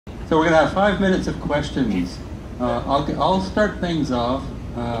So we're going to have 5 minutes of questions. I'll start things off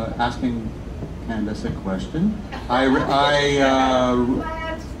asking Candice a question. I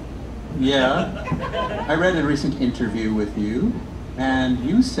read a recent interview with you, and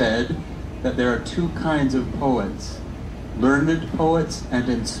you said that there are 2 kinds of poets: learned poets and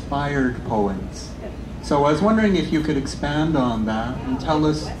inspired poets. So I was wondering if you could expand on that and tell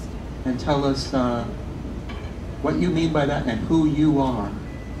us what you mean by that and who you are.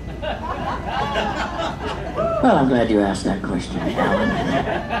 Well, I'm glad you asked that question,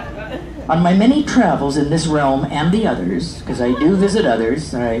 Alan. On my many travels in this realm and the others, because I do visit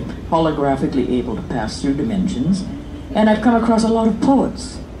others, I'm holographically able to pass through dimensions, and I've come across a lot of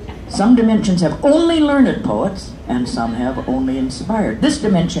poets. Some dimensions have only learned poets, and some have only inspired. This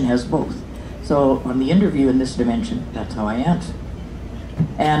dimension has both. So on the interview in this dimension, that's how I answer.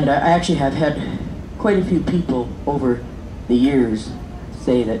 And I actually have had quite a few people over the years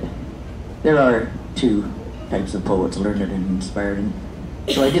say that there are 2 types of poets, learned and inspired. And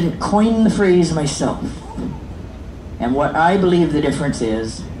so I didn't coin the phrase myself. And what I believe the difference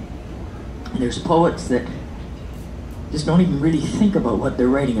is, there's poets that just don't even really think about what they're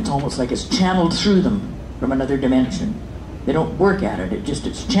writing. It's almost like it's channeled through them from another dimension. They don't work at it.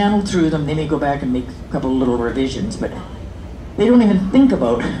 It's channeled through them. They may go back and make a couple of little revisions, but they don't even think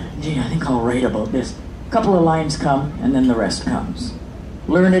about, gee, I think I'll write about this. A couple of lines come, and then the rest comes.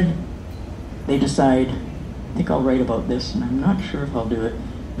 Learned, they decide, I think I'll write about this, and I'm not sure if I'll do it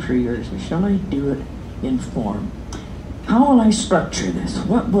for years, but shall I do it in form? How will I structure this?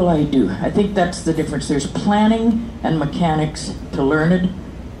 What will I do? I think that's the difference. There's planning and mechanics to learned,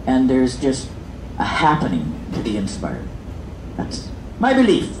 and there's just a happening to the inspired. That's my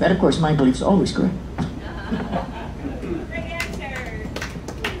belief. And of course, my belief's always correct. Great answer.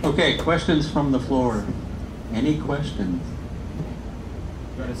 Okay, questions from the floor. Any questions?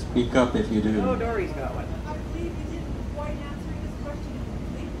 Speak up if you do. Oh, Dory's got one. I believe you didn't quite answer this question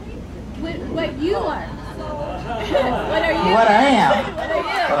completely. What you are. What are you? What I am. What are you?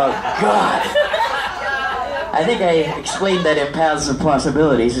 Oh, God. I think I explained that in Paths of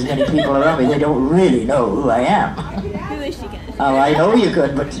Possibilities. As many people around me, they don't really know who I am. Who is she gonna? Oh, I know you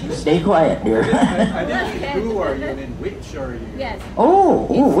could, but stay quiet, dear. I didn't say who are you and in which are you? Yes. Oh,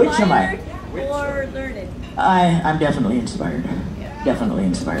 which am I? Inspired or learned? I'm definitely inspired. Definitely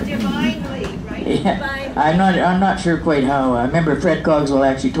inspired. Divinely, right? Yeah. I'm not sure quite how. I remember Fred Cogswell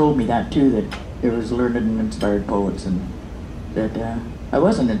actually told me that too, that there was learned and inspired poets, and that I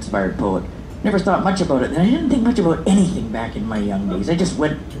was an inspired poet. Never thought much about it. And I didn't think much about anything back in my young days. I just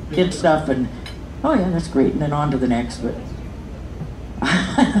did stuff, and oh yeah, that's great, and then on to the next. But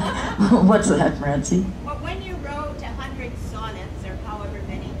what's that, Francie? Well, when you wrote 100 sonnets or however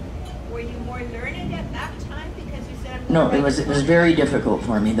many, were you more learned at that time because you said? No, it was very difficult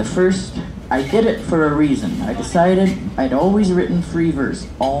for me. The first, I did it for a reason. I decided I'd always written free verse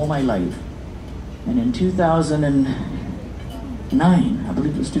all my life, and in 2009, I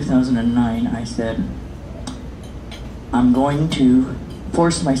believe it was 2009, I said, I'm going to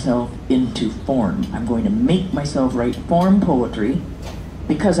force myself into form. I'm going to make myself write form poetry,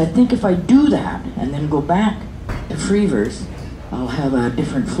 because I think if I do that and then go back to free verse, I'll have a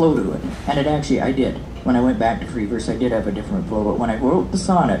different flow to it. And it actually, I did. When I went back to free verse, I did have a different flow. But when I wrote the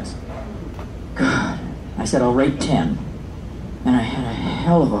sonnets, God, I said I'll write 10. And I had a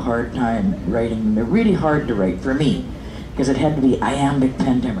hell of a hard time writing them. They're really hard to write for me, because it had to be iambic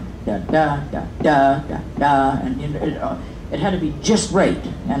pentameter, da da da da da da, and you know, it had to be just right.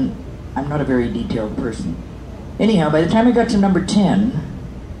 And I'm not a very detailed person. Anyhow, by the time I got to number 10,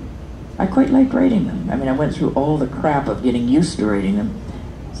 I quite liked writing them. I mean, I went through all the crap of getting used to writing them.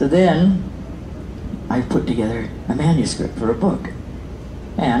 So then I put together a manuscript for a book.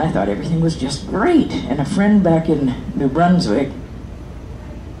 And I thought everything was just great. And a friend back in New Brunswick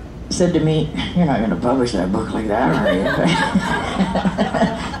said to me, you're not going to publish that book like that, are you?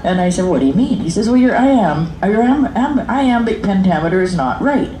 And I said, what do you mean? He says, well, your iambic pentameter is not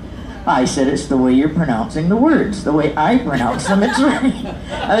right. I said, it's the way you're pronouncing the words. The way I pronounce them, it's right.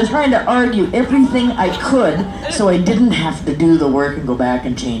 I was trying to argue everything I could so I didn't have to do the work and go back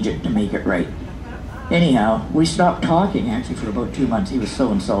and change it to make it right. Anyhow, we stopped talking actually for about 2 months. He was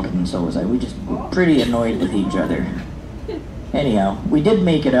so insulted and so was I. We just were pretty annoyed with each other. Anyhow, we did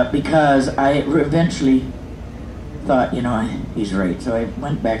make it up because I eventually thought, you know, he's right. So I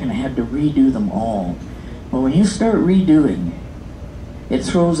went back and I had to redo them all. Well, when you start redoing, it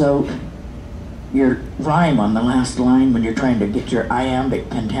throws out your rhyme on the last line when you're trying to get your iambic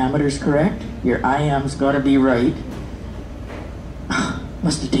pentameters correct. Your iam's got to be right.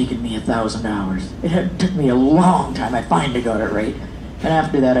 Must have taken me 1,000 hours. It took me a long time. I finally got it right. And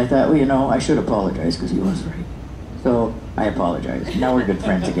after that, I thought, well, you know, I should apologize because he was right. So I apologized. Now we're good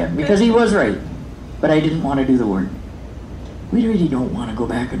friends again because he was right. But I didn't want to do the work. We really don't want to go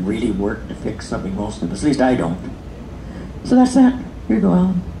back and really work to fix something, most of us. At least I don't. So that's that. Here you go,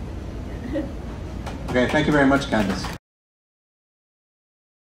 Alan. Okay, thank you very much, Candice.